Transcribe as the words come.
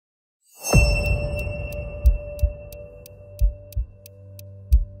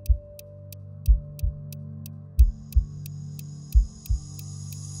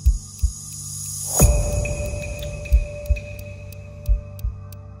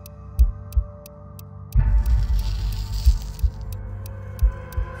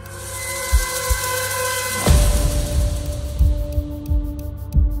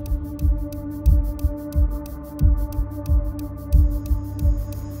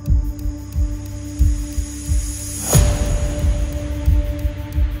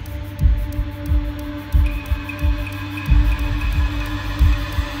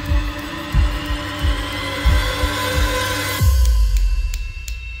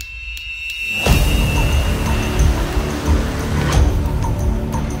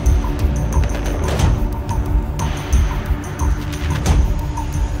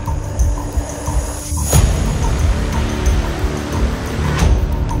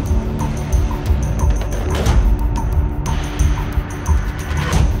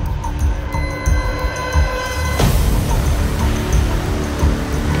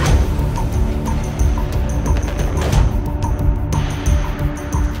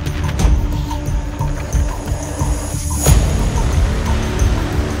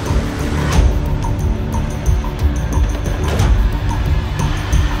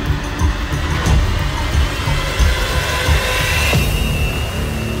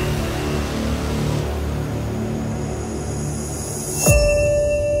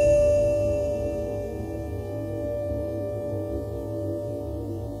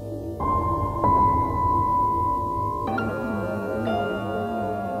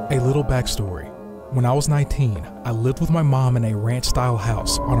A little backstory. When I was 19, I lived with my mom in a ranch-style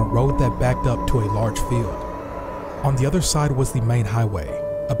house on a road that backed up to a large field. On the other side was the main highway.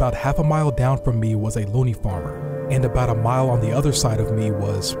 About half a mile down from me was a loony farmer, and about a mile on the other side of me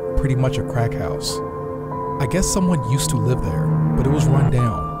was pretty much a crack house. I guess someone used to live there, but it was run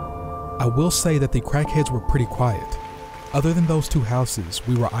down. I will say that the crackheads were pretty quiet. Other than those two houses,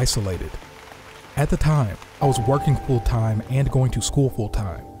 we were isolated. At the time, I was working full-time and going to school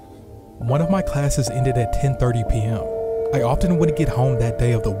full-time. One of my classes ended at 10:30 p.m. I often wouldn't get home that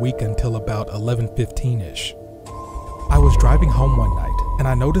day of the week until about 11:15-ish. I was driving home one night and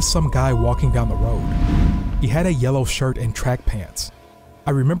I noticed some guy walking down the road. He had a yellow shirt and track pants. I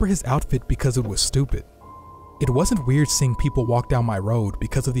remember his outfit because it was stupid. It wasn't weird seeing people walk down my road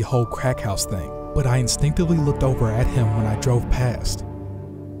because of the whole crack house thing, but I instinctively looked over at him when I drove past.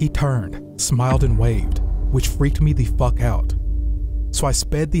 He turned, smiled and waved, which freaked me the fuck out. So I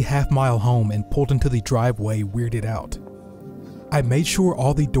sped the half-mile home and pulled into the driveway, weirded out. I made sure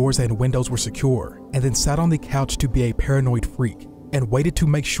all the doors and windows were secure, and then sat on the couch to be a paranoid freak, and waited to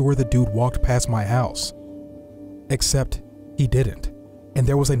make sure the dude walked past my house. Except, he didn't, and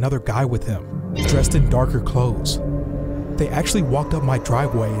there was another guy with him, dressed in darker clothes. They actually walked up my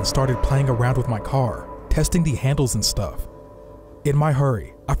driveway and started playing around with my car, testing the handles and stuff. In my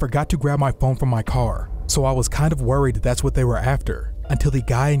hurry, I forgot to grab my phone from my car, so I was kind of worried that's what they were after, until the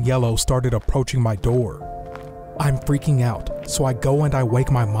guy in yellow started approaching my door. I'm freaking out, so I go and I wake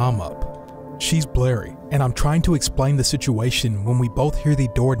my mom up. She's blurry, and I'm trying to explain the situation when we both hear the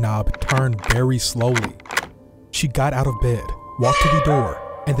doorknob turn very slowly. She got out of bed, walked to the door,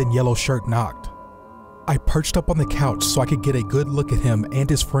 and then Yellow Shirt knocked. I perched up on the couch so I could get a good look at him and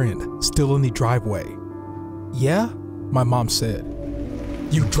his friend, still in the driveway. "Yeah?" my mom said.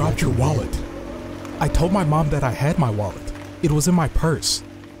 "You dropped your wallet." I told my mom that I had my wallet. It was in my purse.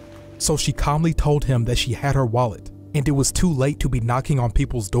 So she calmly told him that she had her wallet, and it was too late to be knocking on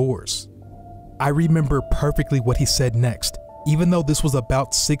people's doors. I remember perfectly what he said next, even though this was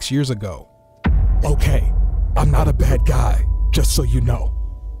about 6 years ago. "Okay, I'm not a bad guy, just so you know."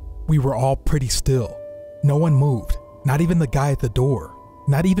 We were all pretty still. No one moved, not even the guy at the door,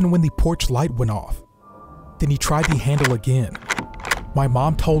 not even when the porch light went off. Then he tried the handle again. My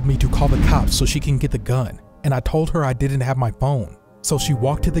mom told me to call the cops so she can get the gun, and I told her I didn't have my phone, so she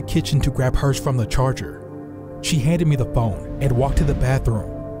walked to the kitchen to grab hers from the charger. She handed me the phone and walked to the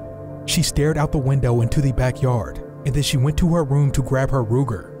bathroom. She stared out the window into the backyard, and then she went to her room to grab her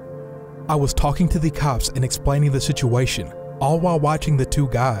Ruger. I was talking to the cops and explaining the situation, all while watching the two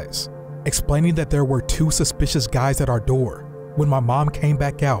guys, explaining that there were two suspicious guys at our door, when my mom came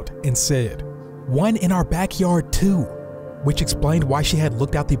back out and said, "One in our backyard too," which explained why she had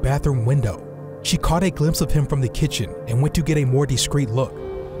looked out the bathroom window. She caught a glimpse of him from the kitchen and went to get a more discreet look.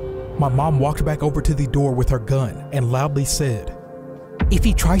 My mom walked back over to the door with her gun and loudly said, "If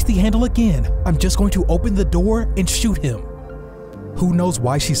he tries the handle again, I'm just going to open the door and shoot him." Who knows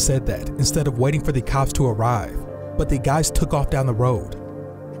why she said that instead of waiting for the cops to arrive, but the guys took off down the road.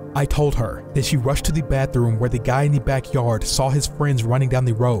 I told her, then she rushed to the bathroom where the guy in the backyard saw his friends running down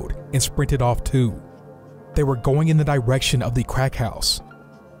the road and sprinted off too. They were going in the direction of the crack house.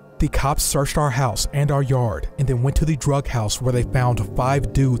 The cops searched our house and our yard and then went to the drug house where they found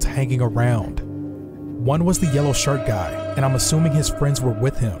 5 dudes hanging around. One was the yellow shirt guy, and I'm assuming his friends were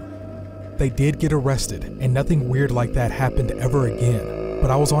with him. They did get arrested and nothing weird like that happened ever again, but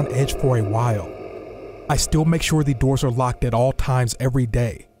I was on edge for a while. I still make sure the doors are locked at all times every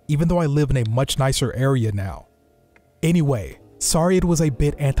day, even though I live in a much nicer area now. Anyway, sorry it was a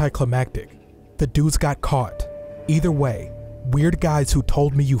bit anticlimactic. The dudes got caught. Either way, weird guys who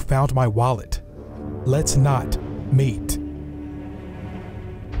told me you found my wallet. Let's not meet.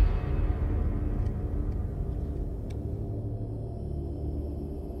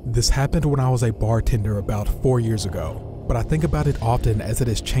 This happened when I was a bartender about 4 years ago, but I think about it often as it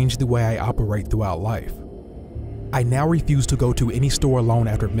has changed the way I operate throughout life. I now refuse to go to any store alone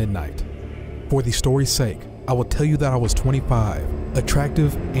after midnight. For the story's sake, I will tell you that I was 25,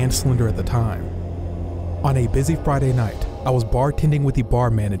 attractive and slender at the time. On a busy Friday night, I was bartending with the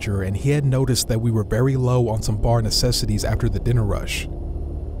bar manager and he had noticed that we were very low on some bar necessities after the dinner rush.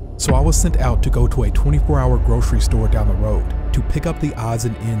 So I was sent out to go to a 24-hour grocery store down the road to pick up the odds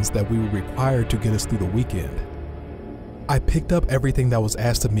and ends that we would require to get us through the weekend. I picked up everything that was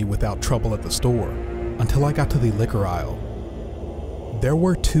asked of me without trouble at the store, until I got to the liquor aisle. There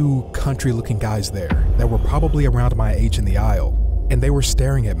were 2 country-looking guys there that were probably around my age in the aisle, and they were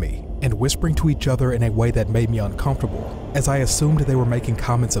staring at me and whispering to each other in a way that made me uncomfortable, as I assumed they were making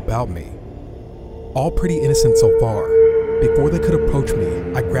comments about me. All pretty innocent so far, Before they could approach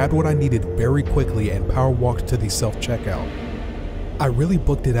me, I grabbed what I needed very quickly and power walked to the self-checkout. I really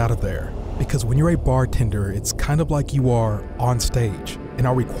booked it out of there, because when you're a bartender, it's kind of like you are on stage and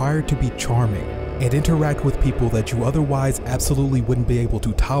are required to be charming and interact with people that you otherwise absolutely wouldn't be able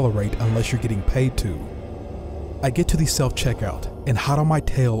to tolerate unless you're getting paid to. I get to the self-checkout, and hot on my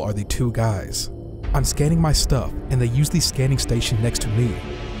tail are the two guys. I'm scanning my stuff, and they use the scanning station next to me.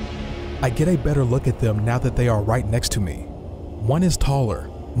 I get a better look at them now that they are right next to me. One is taller,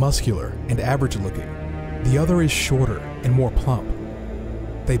 muscular, and average looking. The other is shorter and more plump.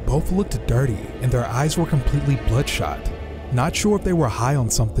 They both looked dirty, and their eyes were completely bloodshot. Not sure if they were high on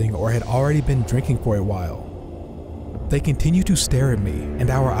something or had already been drinking for a while. They continued to stare at me,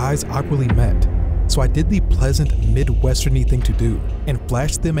 and our eyes awkwardly met, so I did the pleasant Midwesterny thing to do and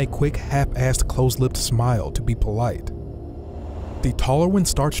flashed them a quick half-assed closed-lipped smile to be polite. The taller one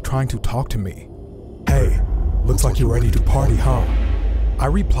starts trying to talk to me. "Hey, looks like you're ready to party, huh?" I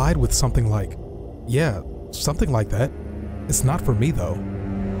replied with something like, "Yeah, something like that. It's not for me though."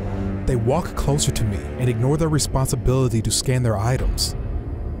 They walk closer to me and ignore their responsibility to scan their items.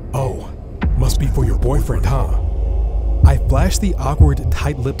 "Oh, must be for your boyfriend, huh?" I flash the awkward,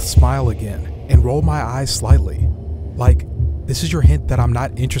 tight-lipped smile again and roll my eyes slightly, like, this is your hint that I'm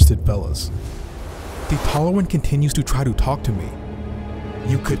not interested, fellas. The taller one continues to try to talk to me.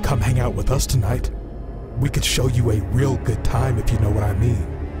 "You could come hang out with us tonight. We could show you a real good time if you know what I mean."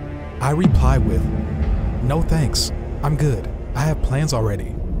 I reply with, "No thanks, I'm good. I have plans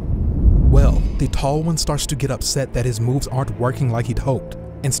already." Well, the tall one starts to get upset that his moves aren't working like he'd hoped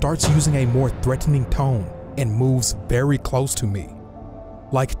and starts using a more threatening tone and moves very close to me,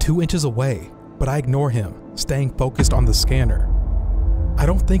 like 2 inches away, but I ignore him, staying focused on the scanner. I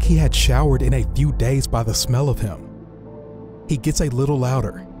don't think he had showered in a few days by the smell of him. He gets a little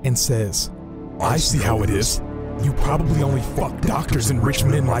louder and says, "I see how it is. You probably only fuck doctors and rich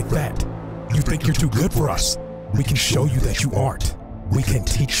men like that. You think you're too good for us? We can show you that you aren't. We can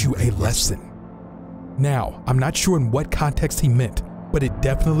teach you a lesson." Now, I'm not sure in what context he meant, but it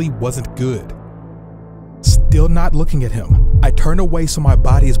definitely wasn't good. Still not looking at him, I turn away so my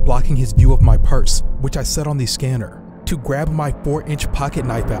body is blocking his view of my purse, which I set on the scanner, to grab my 4-inch pocket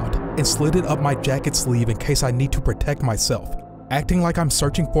knife out and slid it up my jacket sleeve in case I need to protect myself, acting like I'm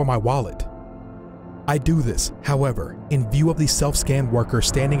searching for my wallet. I do this, however, in view of the self-scan worker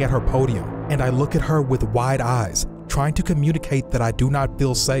standing at her podium, and I look at her with wide eyes, trying to communicate that I do not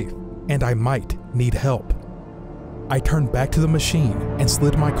feel safe, and I might need help. I turn back to the machine and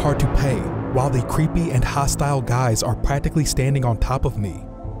slid my card to pay, while the creepy and hostile guys are practically standing on top of me.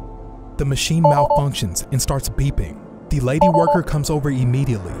 The machine malfunctions and starts beeping. The lady worker comes over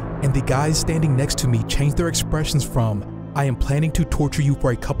immediately, and the guys standing next to me change their expressions from, "I am planning to torture you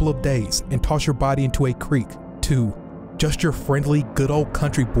for a couple of days and toss your body into a creek," to, "Just your friendly, good old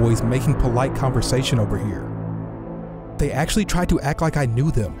country boys making polite conversation over here." They actually tried to act like I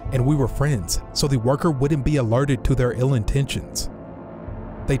knew them and we were friends, so the worker wouldn't be alerted to their ill intentions.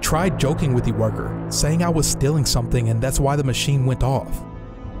 They tried joking with the worker, saying I was stealing something and that's why the machine went off.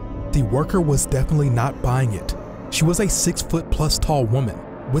 The worker was definitely not buying it. She was a 6-foot-plus tall woman,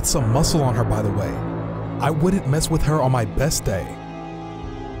 with some muscle on her by the way. I wouldn't mess with her on my best day.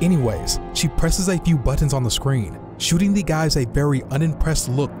 Anyways, she presses a few buttons on the screen, shooting the guys a very unimpressed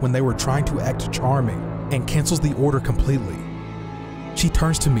look when they were trying to act charming, and cancels the order completely. She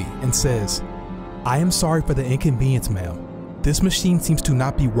turns to me and says, "I am sorry for the inconvenience, ma'am. This machine seems to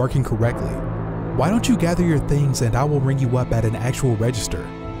not be working correctly. Why don't you gather your things and I will ring you up at an actual register?"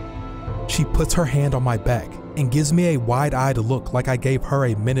 She puts her hand on my back and gives me a wide-eyed look like I gave her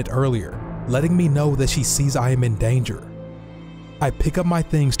a minute earlier, letting me know that she sees I am in danger. I pick up my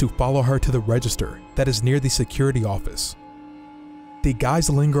things to follow her to the register that is near the security office. The guys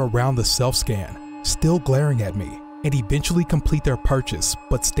linger around the self-scan, still glaring at me, and eventually complete their purchase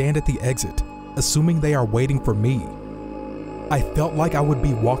but stand at the exit, assuming they are waiting for me. I felt like I would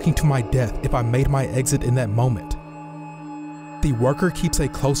be walking to my death if I made my exit in that moment. The worker keeps a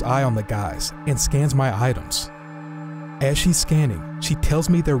close eye on the guys and scans my items. As she's scanning, she tells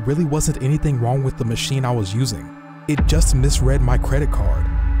me there really wasn't anything wrong with the machine I was using. It just misread my credit card.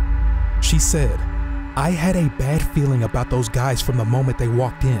 She said, "I had a bad feeling about those guys from the moment they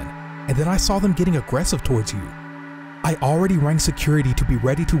walked in, and then I saw them getting aggressive towards you. I already rang security to be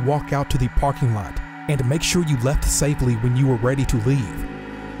ready to walk out to the parking lot and make sure you left safely when you were ready to leave.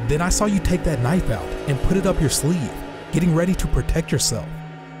 Then I saw you take that knife out and put it up your sleeve, getting ready to protect yourself.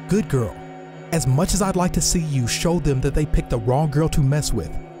 Good girl. As much as I'd like to see you show them that they picked the wrong girl to mess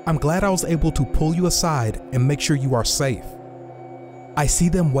with, I'm glad I was able to pull you aside and make sure you are safe. I see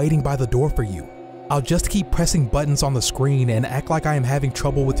them waiting by the door for you. I'll just keep pressing buttons on the screen and act like I am having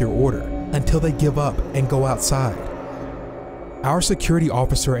trouble with your order until they give up and go outside. Our security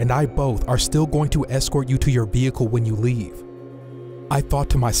officer and I both are still going to escort you to your vehicle when you leave." I thought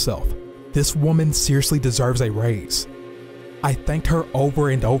to myself, this woman seriously deserves a raise. I thanked her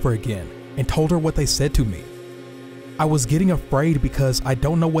over and over again and told her what they said to me. I was getting afraid because I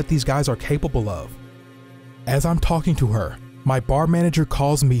don't know what these guys are capable of. As I'm talking to her, my bar manager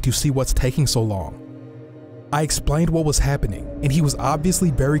calls me to see what's taking so long. I explained what was happening, and he was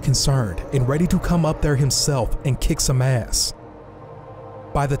obviously very concerned and ready to come up there himself and kick some ass.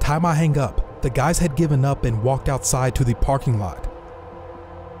 By the time I hang up, the guys had given up and walked outside to the parking lot.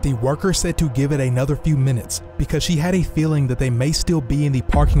 The worker said to give it another few minutes because she had a feeling that they may still be in the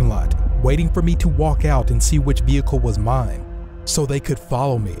parking lot waiting for me to walk out and see which vehicle was mine, so they could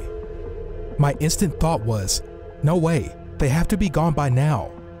follow me. My instant thought was, no way, they have to be gone by now.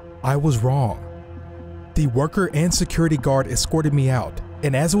 I was wrong. The worker and security guard escorted me out,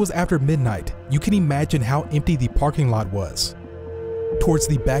 and as it was after midnight, you can imagine how empty the parking lot was. Towards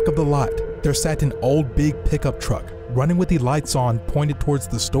the back of the lot, there sat an old big pickup truck running with the lights on pointed towards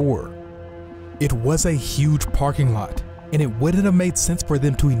the store. It was a huge parking lot, and it wouldn't have made sense for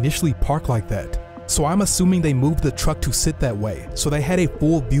them to initially park like that, so I'm assuming they moved the truck to sit that way so they had a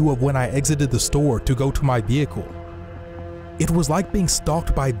full view of when I exited the store to go to my vehicle. It was like being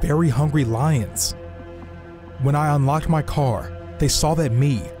stalked by very hungry lions. When I unlocked my car, they saw that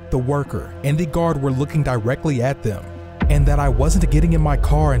me, the worker, and the guard were looking directly at them, and that I wasn't getting in my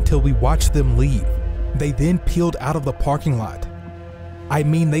car until we watched them leave. They then peeled out of the parking lot. I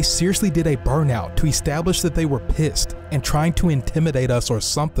mean, they seriously did a burnout to establish that they were pissed and trying to intimidate us or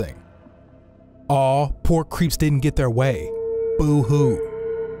something. Aw, poor creeps didn't get their way. Boo-hoo.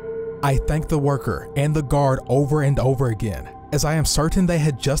 I thanked the worker and the guard over and over again, as I am certain they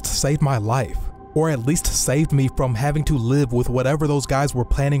had just saved my life, or at least saved me from having to live with whatever those guys were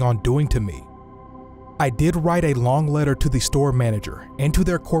planning on doing to me. I did write a long letter to the store manager and to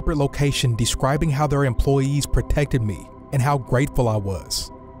their corporate location describing how their employees protected me and how grateful I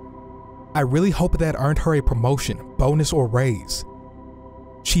was. I really hope that earned her a promotion, bonus, or raise.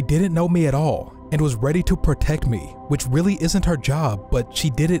 She didn't know me at all and was ready to protect me, which really isn't her job, but she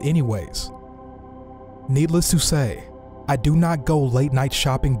did it anyways. Needless to say, I do not go late night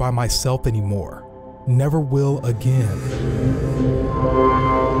shopping by myself anymore. Never will again.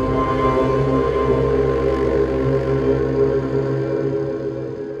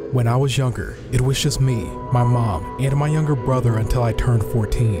 When I was younger, it was just me, my mom, and my younger brother until I turned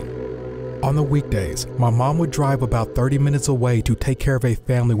 14. On the weekdays, my mom would drive about 30 minutes away to take care of a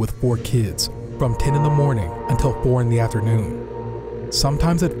family with 4 kids, from 10 in the morning until 4 in the afternoon.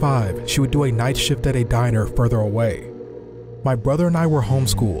 Sometimes at 5, she would do a night shift at a diner further away. My brother and I were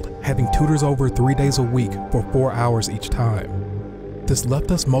homeschooled, having tutors over 3 days a week for 4 hours each time. This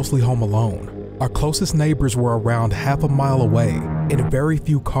left us mostly home alone. Our closest neighbors were around half a mile away, and very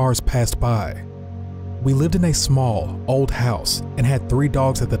few cars passed by. We lived in a small, old house and had 3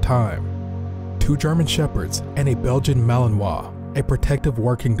 dogs at the time: 2 German Shepherds and a Belgian Malinois, a protective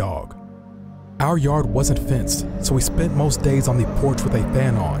working dog. Our yard wasn't fenced, so we spent most days on the porch with a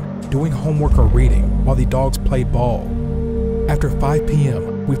fan on, doing homework or reading while the dogs played ball. After 5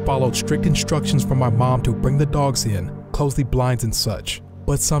 p.m., we followed strict instructions from my mom to bring the dogs in, close the blinds and such.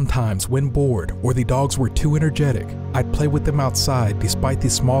 But sometimes, when bored or the dogs were too energetic, I'd play with them outside despite the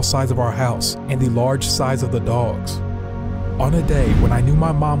small size of our house and the large size of the dogs. On a day when I knew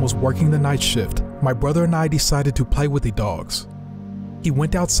my mom was working the night shift, my brother and I decided to play with the dogs. He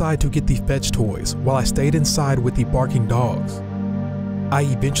went outside to get the fetch toys while I stayed inside with the barking dogs. I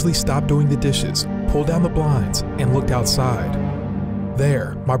eventually stopped doing the dishes, pulled down the blinds, and looked outside.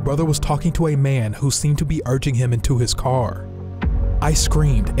 There, my brother was talking to a man who seemed to be urging him into his car. I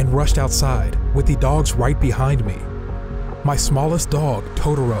screamed and rushed outside, with the dogs right behind me. My smallest dog,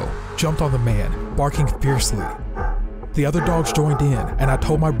 Totoro, jumped on the man, barking fiercely. The other dogs joined in, and I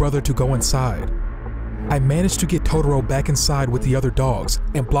told my brother to go inside. I managed to get Totoro back inside with the other dogs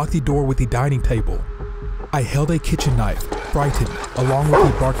and blocked the door with the dining table. I held a kitchen knife, frightened, along with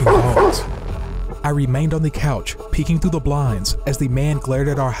the barking dogs. I remained on the couch, peeking through the blinds as the man glared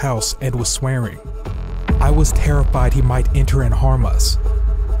at our house and was swearing. I was terrified he might enter and harm us.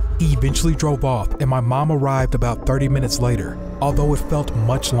 He eventually drove off and my mom arrived about 30 minutes later, although it felt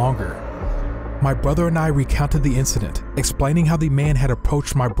much longer. My brother and I recounted the incident, explaining how the man had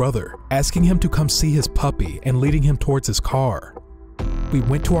approached my brother, asking him to come see his puppy and leading him towards his car. We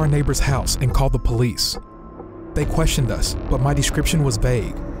went to our neighbor's house and called the police. They questioned us, but my description was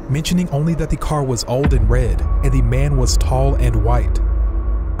vague, mentioning only that the car was old and red and the man was tall and white.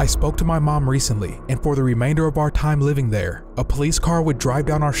 I spoke to my mom recently, and for the remainder of our time living there, a police car would drive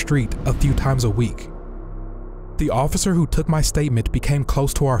down our street a few times a week. The officer who took my statement became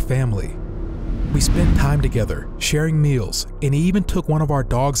close to our family. We spent time together, sharing meals, and he even took one of our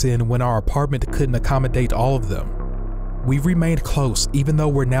dogs in when our apartment couldn't accommodate all of them. We've remained close even though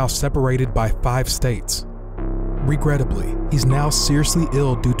we're now separated by 5 states. Regrettably, he's now seriously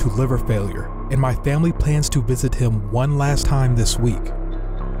ill due to liver failure, and my family plans to visit him one last time this week.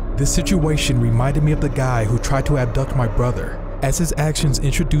 This situation reminded me of the guy who tried to abduct my brother, as his actions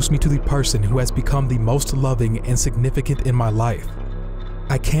introduced me to the person who has become the most loving and significant in my life.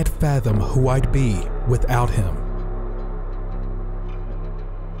 I can't fathom who I'd be without him.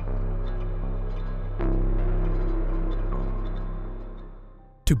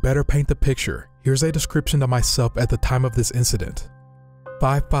 To better paint the picture, here's a description of myself at the time of this incident.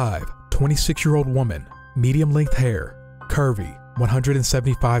 5'5", 26-year-old woman, medium-length hair, curvy,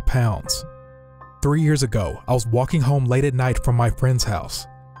 175 pounds. 3 years ago, I was walking home late at night from my friend's house.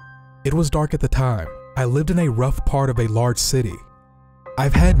 It was dark at the time. I lived in a rough part of a large city.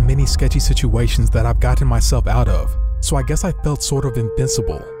 I've had many sketchy situations that I've gotten myself out of, so I guess I felt sort of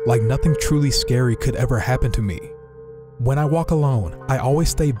invincible, like nothing truly scary could ever happen to me. When I walk alone, I always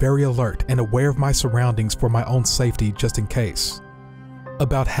stay very alert and aware of my surroundings for my own safety just in case.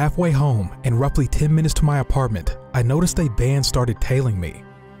 About halfway home and roughly 10 minutes to my apartment, I noticed a van started tailing me.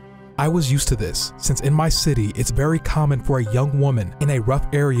 I was used to this, since in my city it's very common for a young woman in a rough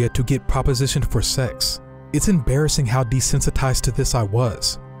area to get propositioned for sex. It's embarrassing how desensitized to this I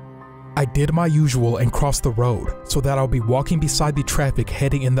was. I did my usual and crossed the road so that I'll be walking beside the traffic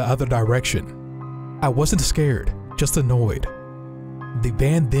heading in the other direction. I wasn't scared, just annoyed. The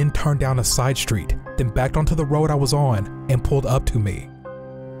van then turned down a side street, then backed onto the road I was on and pulled up to me.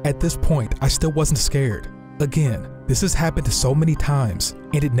 At this point, I still wasn't scared. Again, this has happened so many times,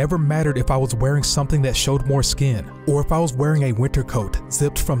 and it never mattered if I was wearing something that showed more skin, or if I was wearing a winter coat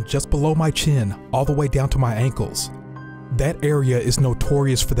zipped from just below my chin all the way down to my ankles. That area is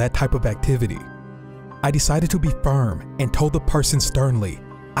notorious for that type of activity. I decided to be firm and told the person sternly,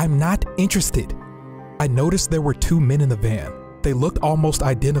 "I'm not interested." I noticed there were 2 men in the van. They looked almost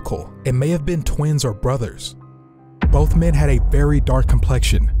identical and may have been twins or brothers. Both men had a very dark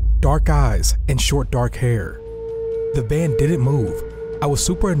complexion, dark eyes, and short dark hair. The van didn't move. I was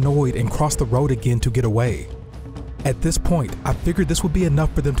super annoyed and crossed the road again to get away. At this point, I figured this would be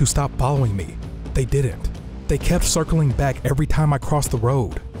enough for them to stop following me. They didn't. They kept circling back every time I crossed the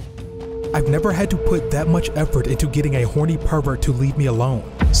road. I've never had to put that much effort into getting a horny pervert to leave me alone,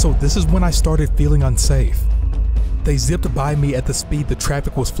 so this is when I started feeling unsafe. They zipped by me at the speed the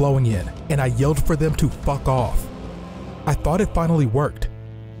traffic was flowing in, and I yelled for them to fuck off. I thought it finally worked.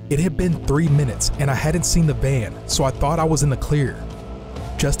 It had been 3 minutes and I hadn't seen the van, so I thought I was in the clear.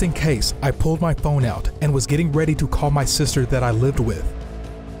 Just in case, I pulled my phone out and was getting ready to call my sister that I lived with.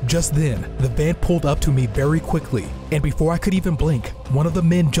 Just then, the van pulled up to me very quickly, and before I could even blink, one of the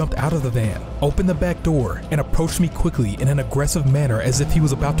men jumped out of the van, opened the back door, and approached me quickly in an aggressive manner as if he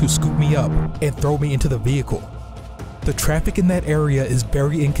was about to scoop me up and throw me into the vehicle. The traffic in that area is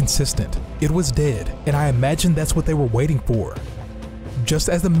very inconsistent. It was dead, and I imagine that's what they were waiting for. Just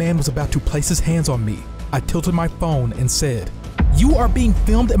as the man was about to place his hands on me, I tilted my phone and said, "You are being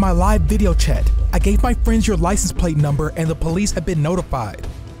filmed in my live video chat. I gave my friends your license plate number and the police have been notified."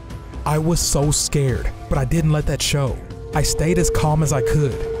 I was so scared, but I didn't let that show. I stayed as calm as I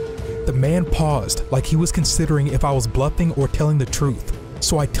could. The man paused, like he was considering if I was bluffing or telling the truth,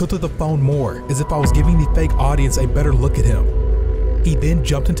 so I tilted the phone more as if I was giving the fake audience a better look at him. He then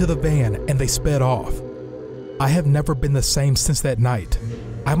jumped into the van and they sped off. I have never been the same since that night.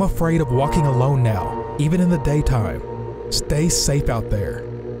 I'm afraid of walking alone now, even in the daytime. Stay safe out there.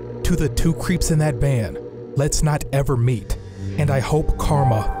 To the 2 creeps in that van, let's not ever meet, and I hope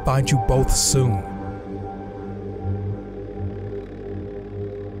karma finds you both soon.